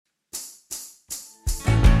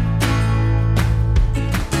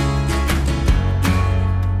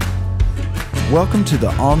Welcome to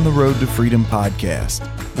the On the Road to Freedom podcast.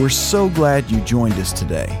 We're so glad you joined us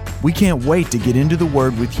today. We can't wait to get into the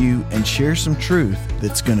Word with you and share some truth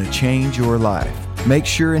that's going to change your life. Make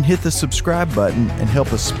sure and hit the subscribe button and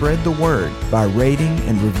help us spread the word by rating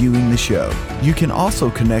and reviewing the show. You can also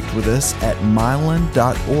connect with us at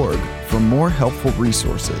mylan.org for more helpful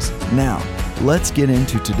resources. Now, let's get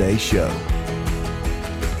into today's show.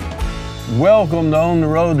 Welcome to On the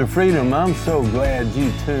Road to Freedom. I'm so glad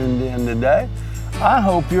you tuned in today. I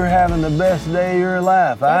hope you're having the best day of your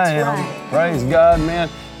life. That's I am. Right. Praise God, man.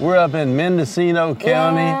 We're up in Mendocino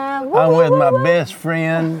County. Yeah. I'm with my best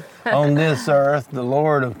friend on this earth. The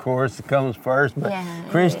Lord, of course, comes first. But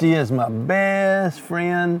Christy is my best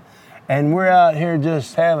friend. And we're out here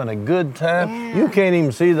just having a good time. Yeah. You can't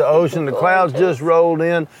even see the ocean. The clouds just rolled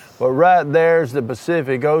in. But right there's the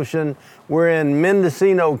Pacific Ocean. We're in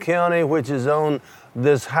Mendocino County, which is on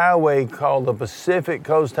this highway called the Pacific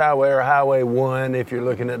Coast Highway, or Highway 1 if you're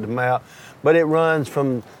looking at the map. But it runs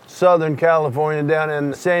from Southern California down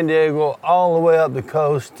in San Diego all the way up the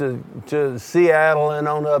coast to Seattle and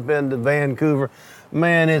on up into Vancouver.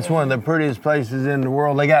 Man, it's one of the prettiest places in the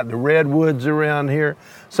world. They got the redwoods around here.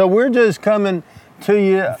 So we're just coming to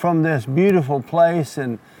you from this beautiful place,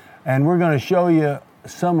 and we're going to show you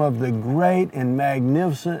some of the great and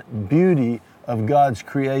magnificent beauty of God's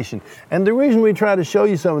creation. And the reason we try to show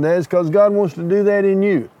you some of that is because God wants to do that in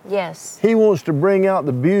you. Yes. He wants to bring out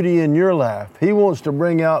the beauty in your life. He wants to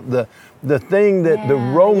bring out the thing that the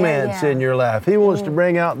romance in your life. He wants to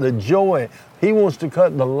bring out the joy. He wants to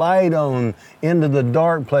cut the light on into the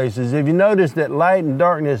dark places. If you notice that light and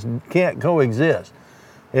darkness can't coexist.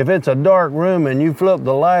 If it's a dark room and you flip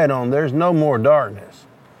the light on, there's no more darkness.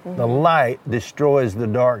 The light destroys the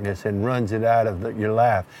darkness and runs it out of your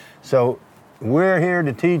life. So we're here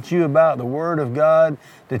to teach you about the Word of God,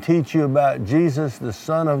 to teach you about Jesus, the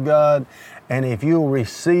Son of God. And if you'll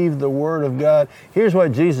receive the Word of God, here's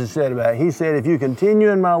what Jesus said about it. He said, if you continue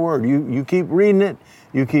in my Word, you keep reading it,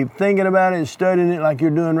 you keep thinking about it, studying it like you're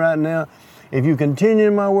doing right now. If you continue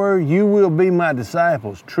in my Word, you will be my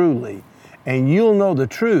disciples, truly. And you'll know the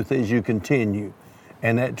truth as you continue.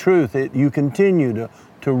 And that truth that you continue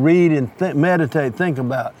to read and meditate, think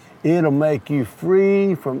about, it'll make you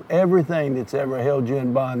free from everything that's ever held you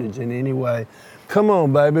in bondage in any way. Come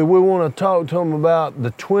on, baby. We want to talk to them about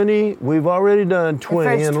the 20. We've already done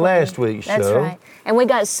 20 in last week's show. That's right. And we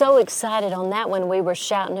got so excited on that one, we were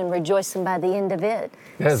shouting and rejoicing by the end of it.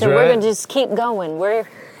 That's so right. We're going to just keep going.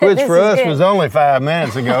 Which for us was only 5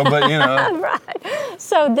 minutes ago, but you know. Right.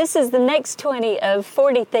 So this is the next 20 of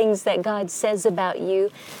 40 things that God says about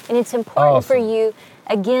you. And it's important for you,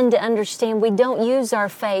 again, to understand we don't use our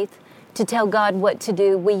faith to tell God what to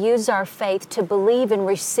do. We use our faith to believe and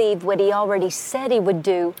receive what He already said He would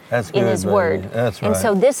do in His Word. That's right. And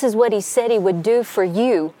so this is what He said He would do for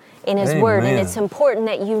you in His Word. And it's important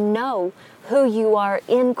that you know who you are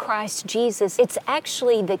in Christ Jesus. It's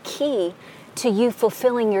actually the key to you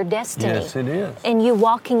fulfilling your destiny. Yes, it is. And you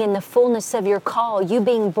walking in the fullness of your call, you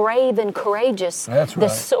being brave and courageous. That's right. The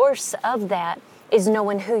source of that is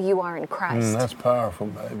knowing who you are in Christ. That's powerful,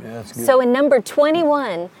 baby. That's good. So in number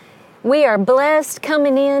 21, we are blessed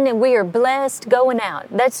coming in and we are blessed going out.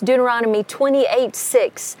 That's Deuteronomy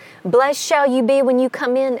 28:6. Blessed shall you be when you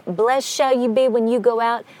come in. Blessed shall you be when you go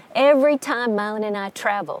out. Every time Mylan and I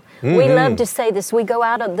travel, we love to say this. We go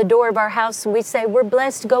out of the door of our house and we say, we're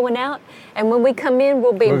blessed going out. And when we come in,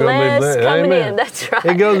 we'll be blessed coming in. That's right.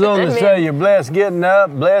 It goes on to say, you're blessed getting up,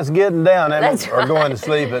 blessed getting down, That's or going to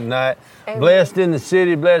sleep at night. Amen. Blessed in the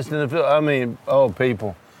city, blessed in the field. I mean,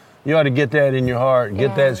 people. You ought to get that in your heart.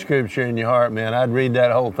 Get that scripture in your heart, man. I'd read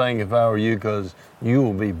that whole thing if I were you, because you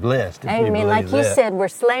will be blessed if you believe like that. you said, we're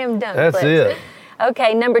slam dunk. That's it.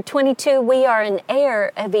 Okay, number 22, we are an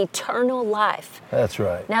heir of eternal life. That's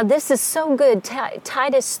right. Now, this is so good.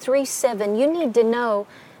 Titus 3:7, you need to know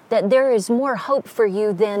that there is more hope for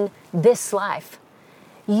you than this life.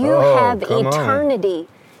 You have eternity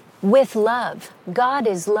with love. God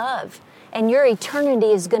is love. And your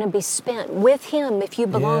eternity is going to be spent with Him if you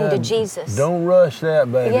belong to Jesus. Don't rush that,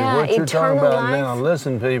 baby. Yeah, what you're talking eternal about life. now.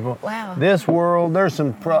 Listen, people. Wow. This world, there's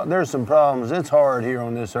some problems. It's hard here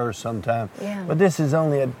on this earth sometimes. Yeah. But this is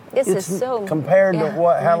only compared to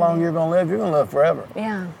how long you're going to live. You're going to live forever.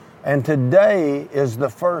 Yeah. And today is the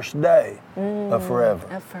first day of forever.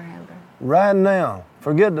 Of forever. Right now.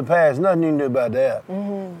 Forget the past. Nothing you can do about that.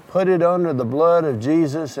 Put it under the blood of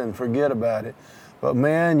Jesus and forget about it. But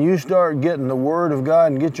man, you start getting the Word of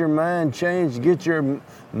God and get your mind changed, get your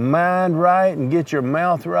mind right and get your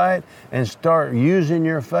mouth right and start using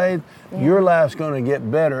your faith, your life's going to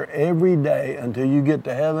get better every day until you get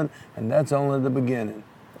to heaven, and that's only the beginning.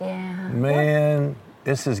 Yeah. Man,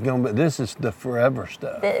 this is the forever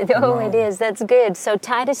stuff. It is. That's good. So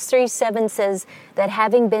Titus 3:7 says that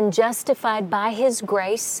having been justified by His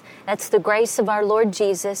grace, that's the grace of our Lord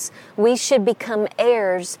Jesus, we should become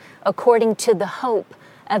heirs according to the hope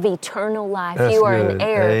of eternal life. That's you are good. an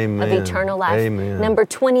heir Amen. of eternal life. Amen. Number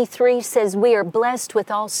 23 says we are blessed with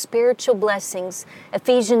all spiritual blessings.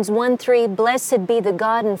 Ephesians 1:3, blessed be the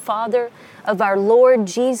God and Father of our Lord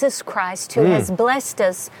Jesus Christ, who has blessed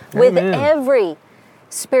us with Amen. every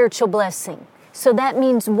spiritual blessing. So that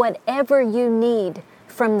means whatever you need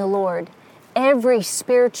from the Lord, every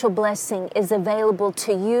spiritual blessing is available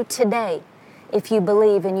to you today if you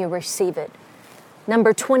believe and you receive it.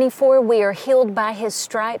 Number 24, we are healed by His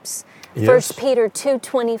stripes. Yes. 1 Peter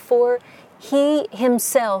 2:24, He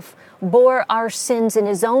Himself bore our sins in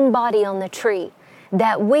His own body on the tree,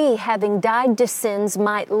 that we, having died to sins,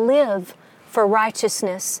 might live for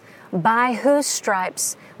righteousness, by whose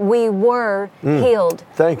stripes we were healed.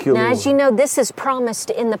 Thank you, Now, Lord. as you know, this is promised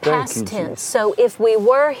in the past you, tense. Jesus. So if we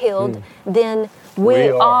were healed, then we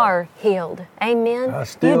are healed. Amen. I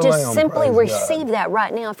still You just am, simply praise receive God. that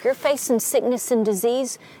right now. If you're facing sickness and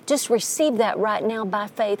disease, just receive that right now by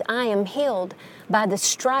faith. I am healed by the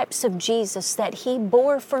stripes of Jesus that He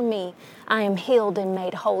bore for me. I am healed and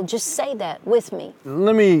made whole. Just say that with me.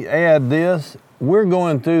 Let me add this. We're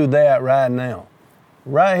going through that right now.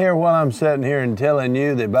 Right here while I'm sitting here and telling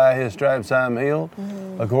you that by His stripes I'm healed,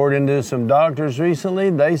 according to some doctors recently,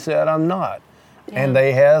 they said I'm not. And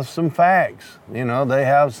they have some facts. You know, they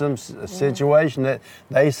have some situation that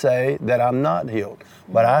they say that I'm not healed.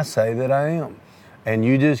 But I say that I am. And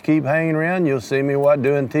you just keep hanging around. You'll see me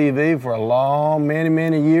doing TV for a long,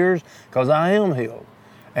 many years, because I am healed.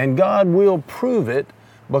 And God will prove it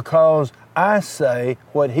because I say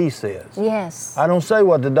what He says. Yes. I don't say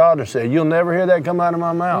what the doctor said. You'll never hear that come out of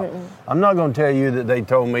my mouth. I'm not going to tell you that they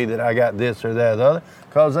told me that I got this or that or the other,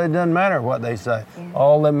 because it doesn't matter what they say.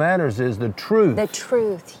 All that matters is the truth. The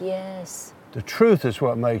truth, yes. The truth is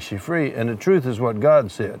what makes you free, and the truth is what God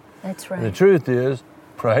said. That's And the right. truth is,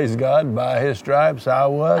 praise God, by His stripes I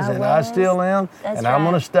was, and I still am, That's and I'm right.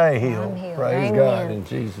 going to stay I'm healed. healed. Praise Amen. God in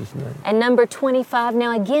Jesus' name. And number 25,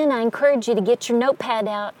 now again, I encourage you to get your notepad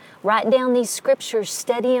out, write down these scriptures,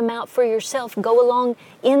 study them out for yourself, go along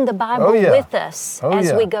in the Bible Oh, yeah. with us Oh, as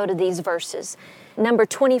yeah. we go to these verses. Number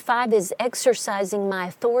 25 is exercising my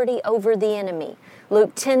authority over the enemy.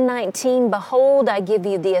 Luke 10:19, behold, I give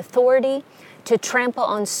you the authority to trample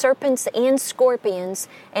on serpents and scorpions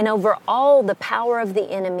and over all the power of the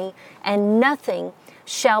enemy, and nothing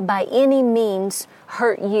shall by any means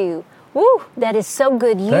hurt you. Woo, that is so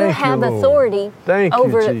good. You Thank you, have Lord. authority Thank you,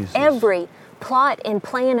 over Jesus. every plot and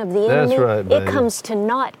plan of the That's enemy. right, It baby. comes to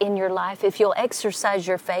naught in your life if you'll exercise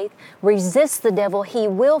your faith, resist the devil, he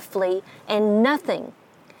will flee, and nothing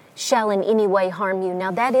shall in any way harm you.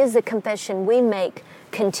 Now that is a confession we make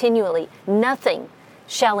continually. Nothing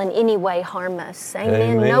shall in any way harm us.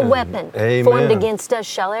 Amen. No Amen. weapon Amen. formed against us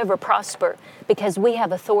shall ever prosper, because we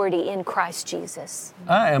have authority in Christ Jesus.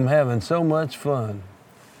 I am having so much fun.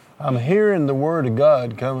 I'm hearing the Word of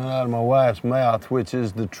God coming out of my wife's mouth, which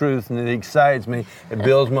is the truth, and it excites me. It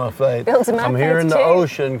builds my faith. Builds my I'm faith hearing the too.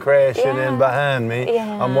 ocean crashing Yeah. in behind me.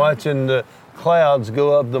 Yeah. I'm watching the clouds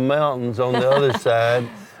go up the mountains on the other side,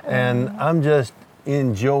 and I'm just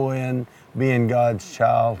enjoying being God's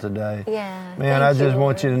child today. Yeah, Man, thank I just you,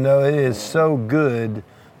 want you to know it is so good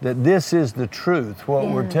that this is the truth, what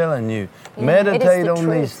we're Yeah. telling you. Yeah, it is Meditate the on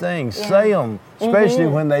truth. these things. Yeah. Say them, especially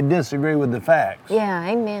when they disagree with the facts. Yeah,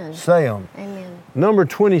 amen. Say them. Amen. Number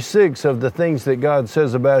 26 of the things that God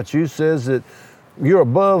says about you says that you're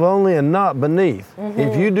above only and not beneath.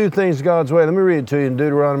 If you do things God's way, let me read it to you in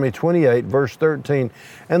Deuteronomy 28, verse 13.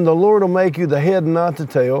 And the Lord will make you the head and not the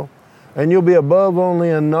tail, and you'll be above only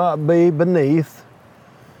and not be beneath.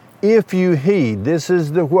 If you heed, this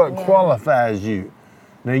is what qualifies you.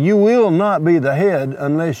 Now, you will not be the head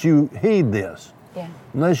unless you heed this, Yeah.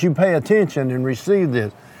 unless you pay attention and receive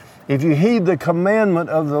this. If you heed the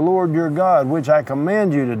commandment of the Lord your God, which I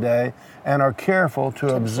command you today, and are careful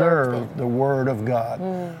to observe observe the word of God.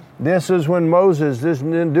 This is when Moses, this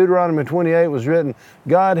in Deuteronomy 28 was written,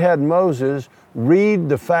 God had Moses read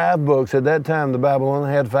the 5 books. At that time, the Bible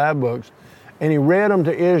only had 5 books, and he read them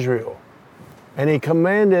to Israel. And he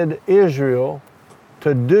commanded Israel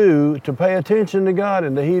to pay attention to God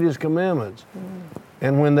and to heed His commandments.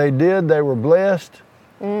 And when they did, they were blessed.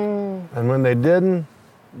 And when they didn't,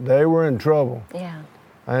 they were in trouble. Yeah.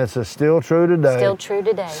 And it's still true today. Still true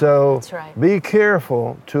today. So That's right. be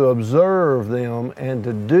careful to observe them and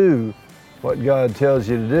to do what God tells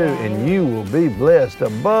you to do, and you will be blessed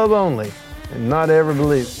above only and not ever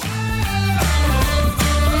believe.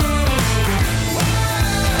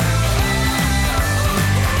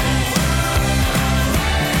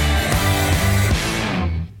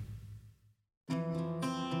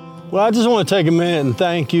 Well, I just want to take a minute and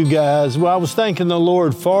thank you guys. Well, I was thanking the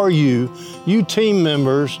Lord for you. You team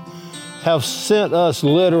members have sent us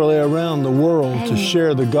literally around the world to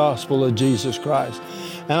share the gospel of Jesus Christ.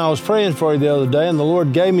 And I was praying for you the other day, and the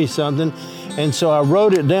Lord gave me something, and so I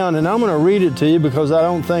wrote it down, and I'm going to read it to you because I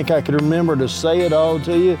don't think I could remember to say it all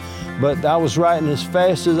to you, but I was writing as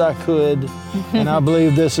fast as I could, and I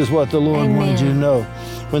believe this is what the Lord wanted you to know.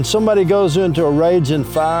 When somebody goes into a raging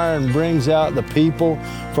fire and brings out the people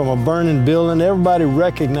from a burning building, everybody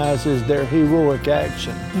recognizes their heroic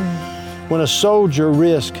action. When a soldier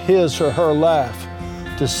risks his or her life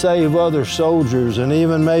to save other soldiers and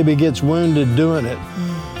even maybe gets wounded doing it,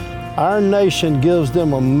 our nation gives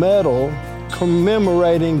them a medal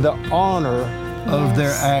commemorating the honor of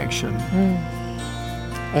their action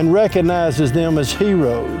and recognizes them as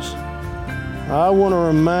heroes. I want to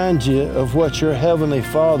remind you of what your Heavenly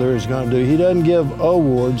Father is going to do. He doesn't give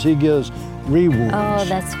awards, He gives rewards. Oh,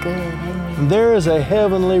 that's good. Amen. And there is a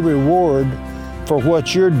heavenly reward for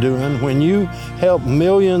what you're doing when you help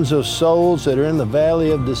millions of souls that are in the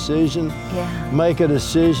valley of decision make a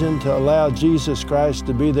decision to allow Jesus Christ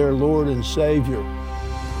to be their Lord and Savior.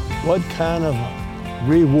 What kind of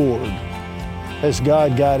reward has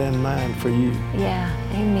God got in mind for you? Yeah,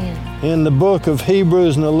 amen. In the book of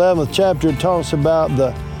Hebrews in the 11th chapter, it talks about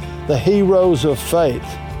the heroes of faith.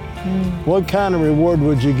 What kind of reward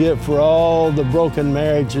would you get for all the broken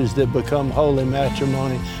marriages that become holy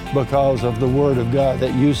matrimony because of the Word of God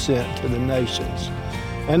that you sent to the nations?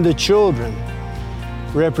 And the children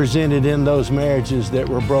represented in those marriages that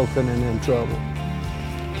were broken and in trouble.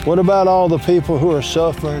 What about all the people who are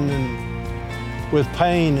suffering with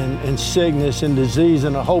pain and sickness and disease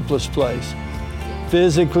in a hopeless place?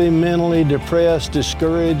 Physically, mentally depressed,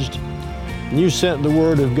 discouraged. And you sent the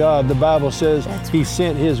Word of God. The Bible says He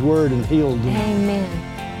sent His Word and healed them.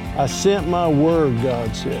 Amen. I sent my Word,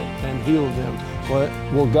 God said, and healed them.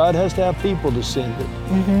 Well, God has to have people to send it.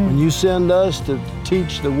 When you send us to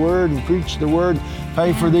teach the Word and preach the Word,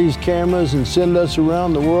 pay for these cameras and send us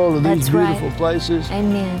around the world to these beautiful places.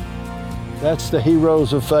 Amen. That's the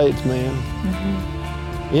heroes of faith,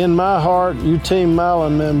 man. In my heart, you Team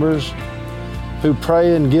Mylon members who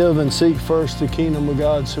pray and give and seek first the kingdom of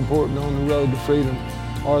God, supporting on the road to freedom,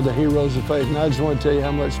 are the heroes of faith. And I just want to tell you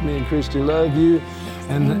how much me and Christy love you,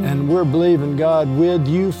 and we're believing God with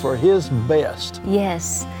you for His best.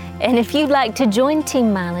 Yes. And if you'd like to join Team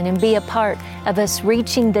Mylon and be a part of us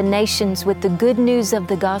reaching the nations with the good news of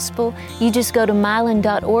the gospel, you just go to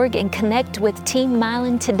mylon.org and connect with Team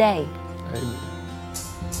Mylon today. Amen.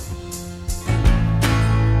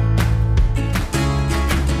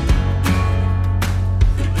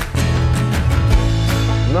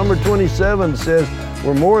 Number 27 says,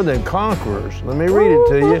 we're more than conquerors. Let me read it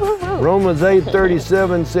to you. Romans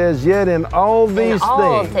 8:37 says, yet in all these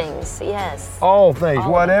things, yes. All things,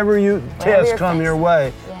 All whatever tests come face. your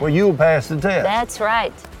way, well, you'll pass the test. That's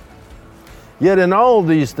right. Yet in all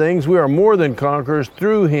these things, we are more than conquerors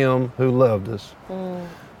through Him who loved us.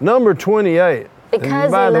 Number 28.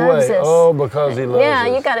 Because by He the loves way, us. Oh, because He loves us. Yeah,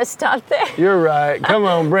 you got to stop there. You're right. Come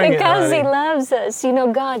on, bring Because it, He honey. loves us. You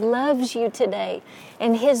know, God loves you today.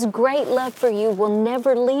 And His great love for you will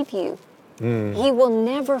never leave you. He will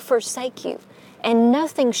never forsake you. And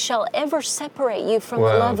nothing shall ever separate you from the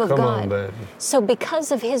love of come God. on, baby. So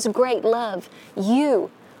because of His great love, you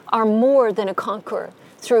are more than a conqueror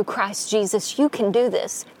through Christ Jesus. You can do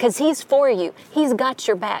this because He's for you. He's got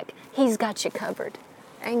your back. He's got you covered.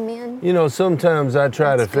 Amen. You know, sometimes I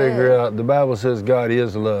try That's to figure good. out, the Bible says God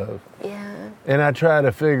is love. Yeah. And I try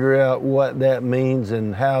to figure out what that means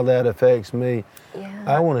and how that affects me. Yeah.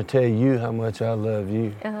 I want to tell you how much I love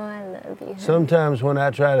you. Oh, I love you. Sometimes when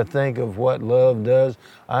I try to think of what love does,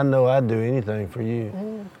 I know I'd do anything for you.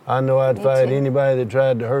 I know I'd Me fight too. anybody that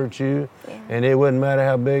tried to hurt you, and it wouldn't matter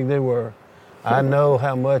how big they were. I know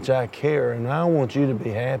how much I care, and I want you to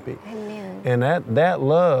be happy. Amen. And that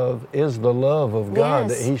love is the love of God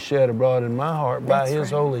Yes. that He shed abroad in my heart by That's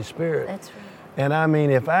His right. Holy Spirit. That's right. And I mean,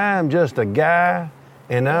 if I'm just a guy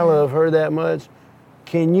and I love her that much,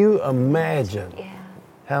 can you imagine Yeah.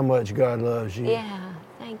 how much God loves you? Yeah.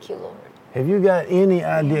 Thank you, Lord. Have you got any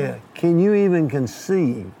idea? Can you even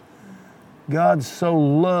conceive? God so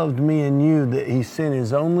loved me and you that He sent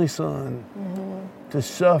His only Son to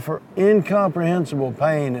suffer incomprehensible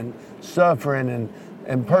pain and suffering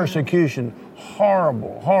and persecution.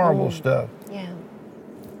 Horrible, horrible stuff. Yeah.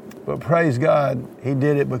 But praise God, He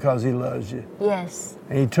did it because He loves you. Yes.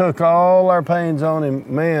 And He took all our pains on Him,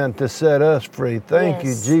 man, to set us free. Thank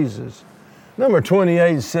Yes. you, Jesus. Number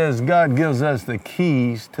 28 says God gives us the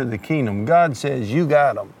keys to the kingdom. God says, you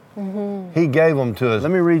got them. He gave them to us.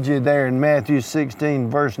 Let me read you there in Matthew 16,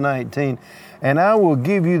 verse 19. And I will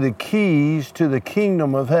give you the keys to the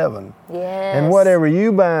kingdom of heaven. Yes. And whatever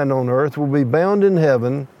you bind on earth will be bound in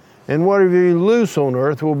heaven, and whatever you loose on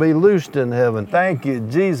earth will be loosed in heaven. Thank you,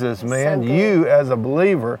 Jesus, man. So good. You, as a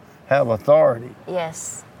believer, have authority.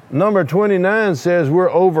 Yes. Number 29 says we're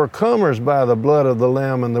overcomers by the blood of the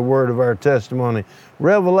Lamb and the word of our testimony.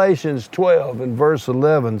 Revelations 12 and verse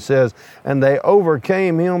 11 says, and they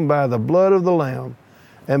overcame him by the blood of the Lamb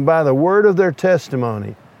and by the word of their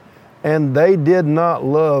testimony, and they did not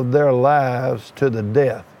love their lives to the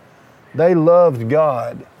death. They loved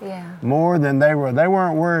God more than they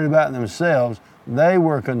weren't worried about themselves. They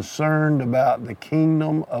were concerned about the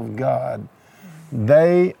kingdom of God.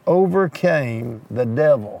 They overcame the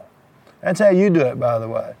devil. That's how you do it, by the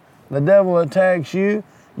way. The devil attacks you.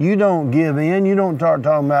 You don't give in. You don't start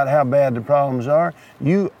talking about how bad the problems are.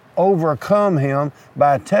 You overcome him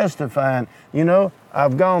by testifying, you know,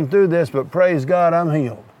 I've gone through this, but praise God, I'm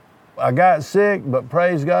healed. I got sick, but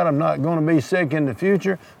praise God, I'm not going to be sick in the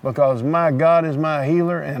future because my God is my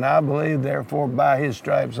healer, and I believe, therefore, by his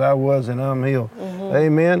stripes I was and I'm healed.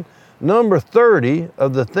 Amen. Number 30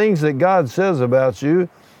 of the things that God says about you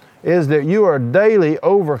is that you are daily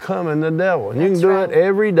overcoming the devil. And you can do it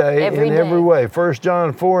every day in every way. 1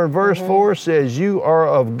 John 4 and verse 4 says, you are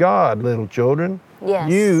of God, little children. Yes.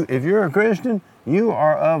 You, if you're a Christian, you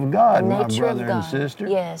are of God, my brother and sister.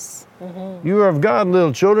 Yes. You are of God,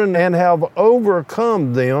 little children, and have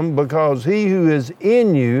overcome them, because he who is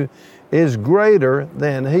in you is greater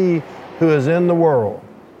than he who is in the world.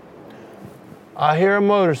 I hear a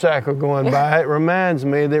motorcycle going by. It reminds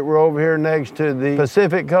me that we're over here next to the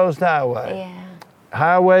Pacific Coast Highway. Yeah.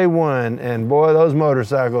 Highway 1, and boy, those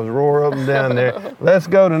motorcycles roar up and down there. Let's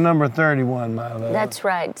go to number 31, my love. That's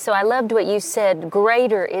right. So I loved what you said.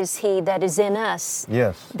 Greater is he that is in us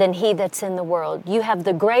than he that's in the world. You have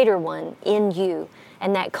the greater one in you,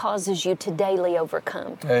 and that causes you to daily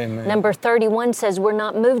overcome. Amen. Number 31 says we're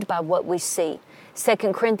not moved by what we see.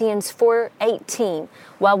 2 Corinthians 4:18,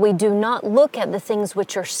 while we do not look at the things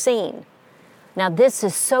which are seen. Now, this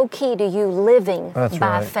is so key to you living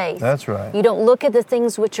by faith. That's right. You don't look at the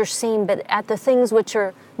things which are seen, but at the things which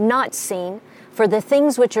are not seen. For the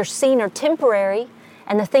things which are seen are temporary,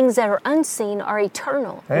 and the things that are unseen are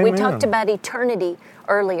eternal. Amen. We talked about eternity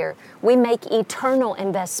earlier. We make eternal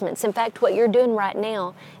investments. In fact, what you're doing right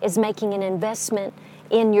now is making an investment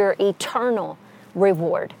in your eternal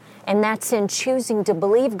reward. And that's in choosing to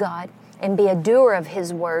believe God and be a doer of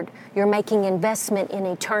his word. You're making investment in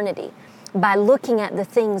eternity by looking at the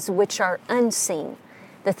things which are unseen,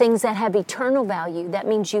 the things that have eternal value. That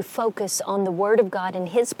means you focus on the word of God and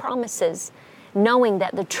his promises, knowing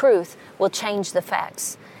that the truth will change the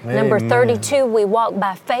facts. Amen. Number 32, we walk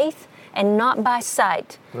by faith and not by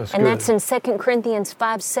sight. That's in 2 Corinthians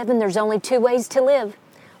 5:7. There's only two ways to live,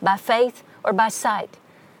 by faith or by sight.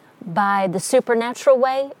 By the supernatural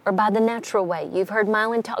way or by the natural way. You've heard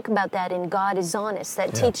Mylon talk about that in God is Honest.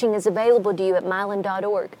 That teaching is available to you at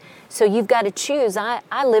mylon.org. So you've got to choose. I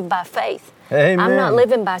live by faith. Amen. I'm not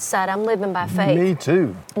living by sight. I'm living by faith. Me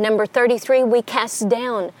too. Number 33, we cast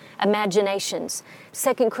down imaginations.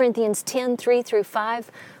 2 Corinthians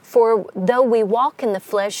 10:3-5. For though we walk in the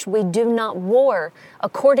flesh, we do not war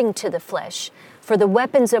according to the flesh. For the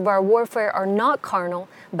weapons of our warfare are not carnal,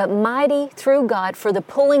 but mighty through God for the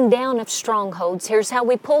pulling down of strongholds. Here's how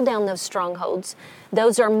we pull down those strongholds.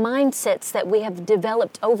 Those are mindsets that we have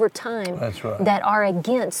developed over time that are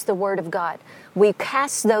against the Word of God. We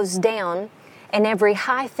cast those down, and every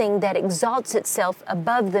high thing that exalts itself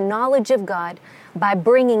above the knowledge of God, by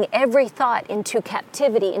bringing every thought into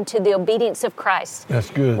captivity, into the obedience of Christ. That's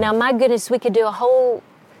good. Now, my goodness, we could do a whole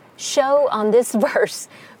show on this verse,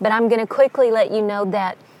 but I'm going to quickly let you know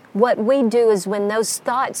that what we do is when those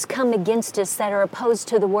thoughts come against us that are opposed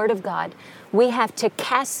to the Word of God, we have to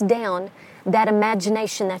cast down that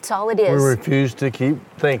imagination. That's all it is. We refuse to keep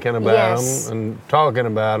thinking about them and talking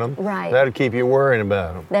about them. Right. That'll keep you worrying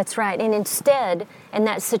about them. That's right. And instead, in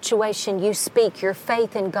that situation, you speak your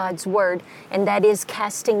faith in God's Word, and that is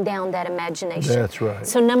casting down that imagination. That's right.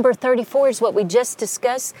 So number 34 is what we just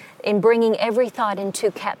discussed in bringing every thought into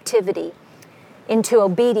captivity, into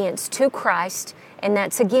obedience to Christ, and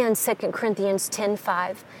that's again 2 Corinthians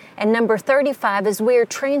 10:5. And number 35 is we are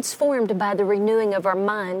transformed by the renewing of our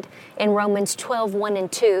mind in Romans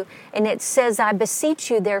 12:1-2. And it says, I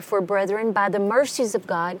beseech you therefore, brethren, by the mercies of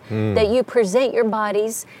God, that you present your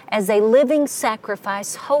bodies as a living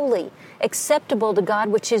sacrifice, holy, acceptable to God,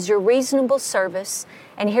 which is your reasonable service.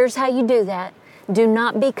 And here's how you do that. Do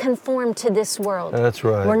not be conformed to this world. That's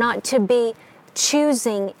right. We're not to be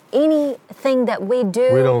choosing anything that we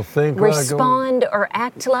do, We don't think like 'em. respond or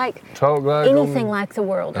act like, Talk like 'em. anything like the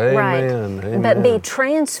world. Amen, Right. amen. But be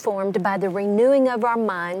transformed by the renewing of our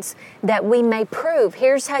minds, that we may prove.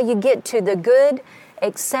 Here's how you get to the good,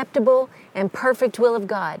 acceptable, and perfect will of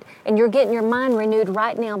God. And you're getting your mind renewed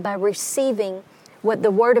right now by receiving what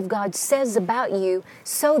the Word of God says about you,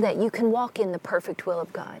 so that you can walk in the perfect will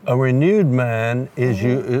of God. A renewed mind is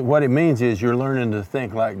what it means is you're learning to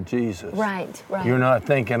think like Jesus. Right, right. You're not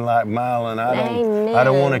thinking like Mylon. I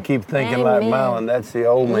don't want to keep thinking like Amen. Mylon. That's the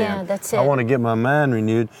old man. Yeah, that's it. I want to get my mind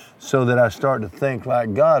renewed so that I start to think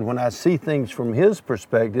like God. When I see things from His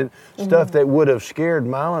perspective, stuff that would have scared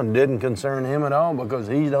Mylon didn't concern him at all, because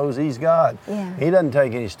he knows he's God. Yeah. He doesn't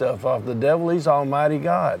take any stuff off the devil. He's Almighty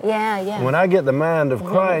God. Yeah, yeah. When I get the mind of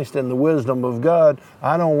Christ and the wisdom of God,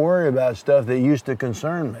 I don't worry about stuff that used to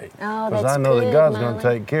concern me. Oh, because that's I know good, that God's Molly. going to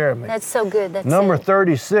take care of me. That's so good. That's Number it.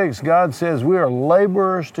 36, God says we are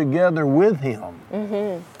laborers together with Him.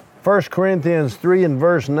 1 Corinthians 3 and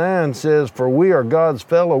verse 9 says, for we are God's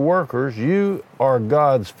fellow workers. You are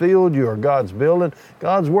God's field. You are God's building.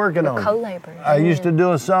 God's working on it. Co-laborers. I used to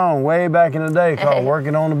do a song way back in the day called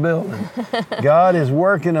Working on the Building. God is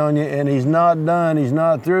working on you, and He's not done. He's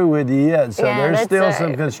not through with you yet. So Yeah, there's that's still right.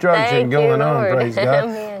 some construction Thank you, going on, Lord. praise God.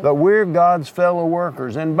 Amen. But we're God's fellow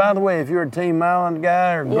workers. And by the way, if you're a Team Island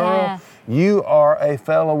guy or girl, Yeah. you are a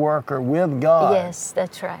fellow worker with God. Yes,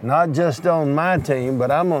 that's right. Not just on my team, but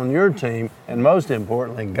I'm on your team, and most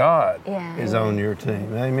importantly, God Yeah, is amen. on your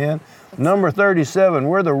team. Amen. Number 37,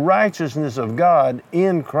 we're the righteousness of God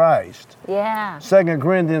in Christ. Yeah. 2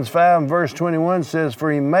 Corinthians 5 and verse 21 says,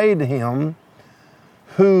 for He made Him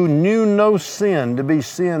who knew no sin to be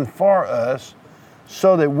sin for us,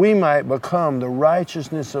 so that we might become the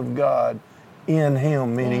righteousness of God in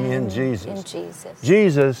Him, meaning in Jesus. In Jesus.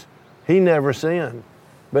 Jesus, He never sinned,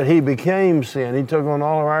 but He became sin. He took on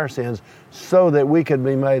all of our sins so that we could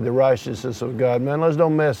be made the righteousness of God. Man, let's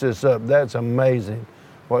don't mess this up. That's amazing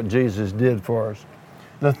what Jesus did for us.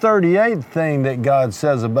 The 38th thing that God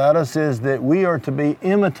says about us is that we are to be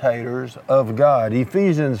imitators of God.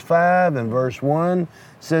 Ephesians 5 and verse 1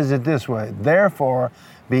 says it this way, therefore,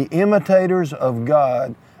 be imitators of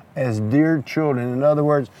God as dear children. In other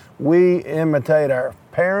words, we imitate our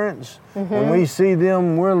parents. When we see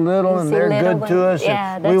them, we're little and see they're little good to ones. us.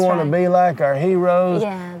 Yeah, And we that's want to right. be like our heroes.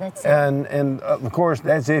 Yeah, that's it. And of course,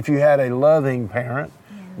 that's if you had a loving parent.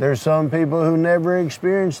 There's some people who never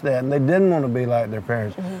experienced that and they didn't want to be like their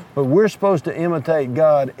parents. But we're supposed to imitate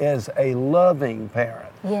God as a loving parent.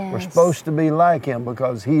 Yes. We're supposed to be like Him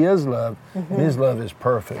because He is love, and His love is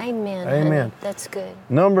perfect. Amen. Amen. honey. That's good.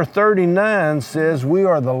 Number 39 says we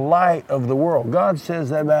are the light of the world. God says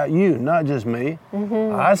that about you, not just me.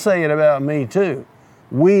 I say it about me too.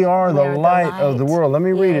 We are the light of the world. Let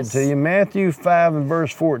me read it to you. Matthew 5 and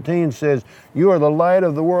verse 14 says, you are the light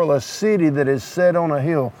of the world. A city that is set on a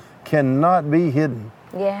hill cannot be hidden.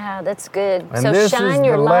 Yeah, that's good. And So this shine is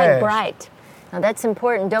your the light last. bright. Now that's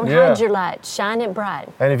important. Don't Yeah. hide your light. Shine it bright.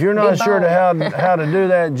 And if you're Be not sure bold. how to do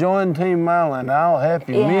that, join Team Mylan. I'll help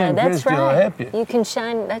you. Me Yeah, and that's Christy will right. help you. You can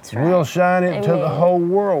shine. That's right. We'll shine it to the Amen. whole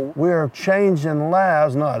world. We are changing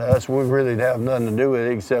lives, not us. We really have nothing to do with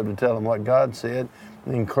it except to tell them what God said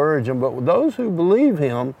and encourage them. But those who believe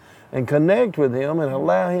Him and connect with Him and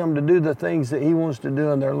allow Him to do the things that He wants to do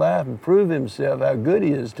in their life and prove Himself, how good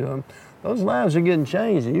He is to them, those lives are getting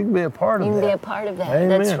changed, and you can be a part of You that. can be a part of that.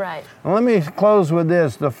 Amen. That's right. Well, let me close with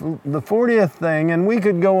this. The 40th thing, and we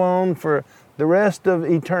could go on for the rest of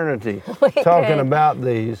eternity talking could. about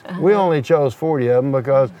these. We only chose 40 of them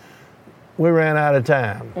because we ran out of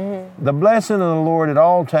time. The blessing of the Lord at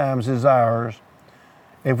all times is ours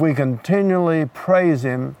if we continually praise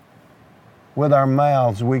Him with our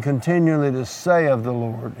mouths. We continually to say of the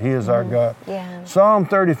Lord, He is our God. Yeah. Psalm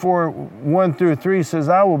 34, 1 through 3 says,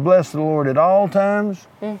 I will bless the Lord at all times.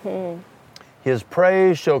 His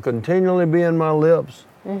praise shall continually be in my lips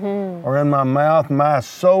or in my mouth. My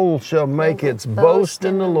soul shall make its boast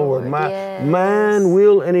in the Lord. My Yes. mind,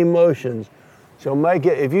 will, and emotions shall make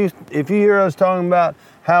it. If you hear us talking about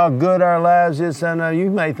how good our lives is, sometimes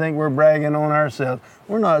you may think we're bragging on ourselves.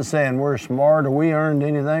 We're not saying we're smart or we earned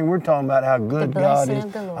anything. We're talking about how good God blessing is.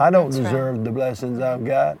 of the Lord. I don't That's right. deserve the blessings I've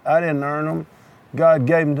got. I didn't earn them. God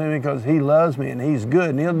gave them to me because He loves me and He's good,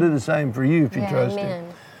 and He'll do the same for you if you trust Him. Amen.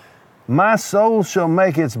 My soul shall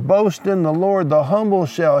make its boast in the Lord. The humble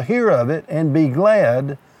shall hear of it and be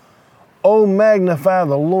glad. Oh, magnify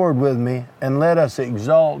the Lord with me, and let us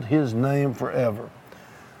exalt His name forever.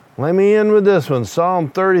 Let me end with this one. Psalm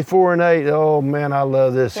 34 and 8. Oh, man, I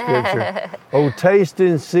love this scripture. Oh, taste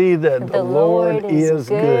and see that the Lord is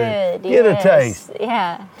good. Get a Yes. taste.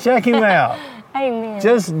 Yeah. Check Him out. Amen.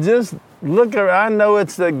 Just look around. I know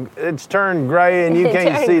it's turned gray and you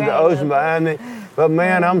can't see the ocean behind me. But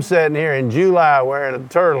man, I'm sitting here in July wearing a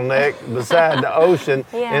turtleneck beside the ocean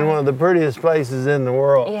in one of the prettiest places in the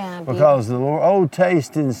world. Yeah, because the Lord, oh,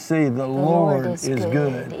 taste and see, the Lord is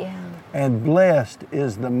good. Yeah. And blessed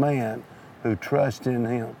is the man who trusts in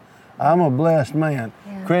Him. I'm a blessed man.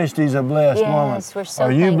 Yeah. Christy's a blessed woman. We're so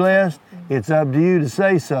Are you blessed? It's up to you to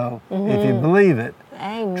say so if you believe it.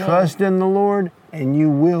 Amen. Trust in the Lord, and you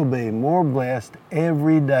will be more blessed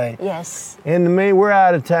every day. Yes. In the meantime, we're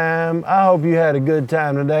out of time. I hope you had a good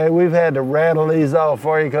time today. We've had to rattle these off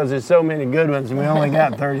for you because there's so many good ones and we only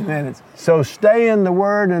got 30 minutes. So stay in the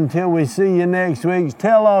Word until we see you next week.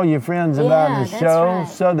 Tell all your friends about the show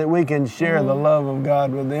so that we can share the love of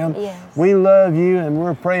God with them. Yes. We love you and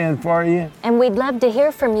we're praying for you. And we'd love to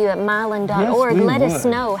hear from you at mylan.org. Yes, Let us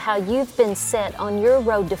know how you've been set on your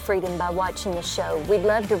road to freedom by watching the show. We'd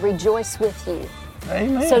love to rejoice with you.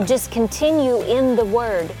 Amen. So just continue in the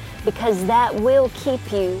Word because that will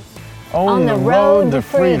keep you on the road to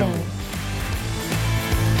freedom.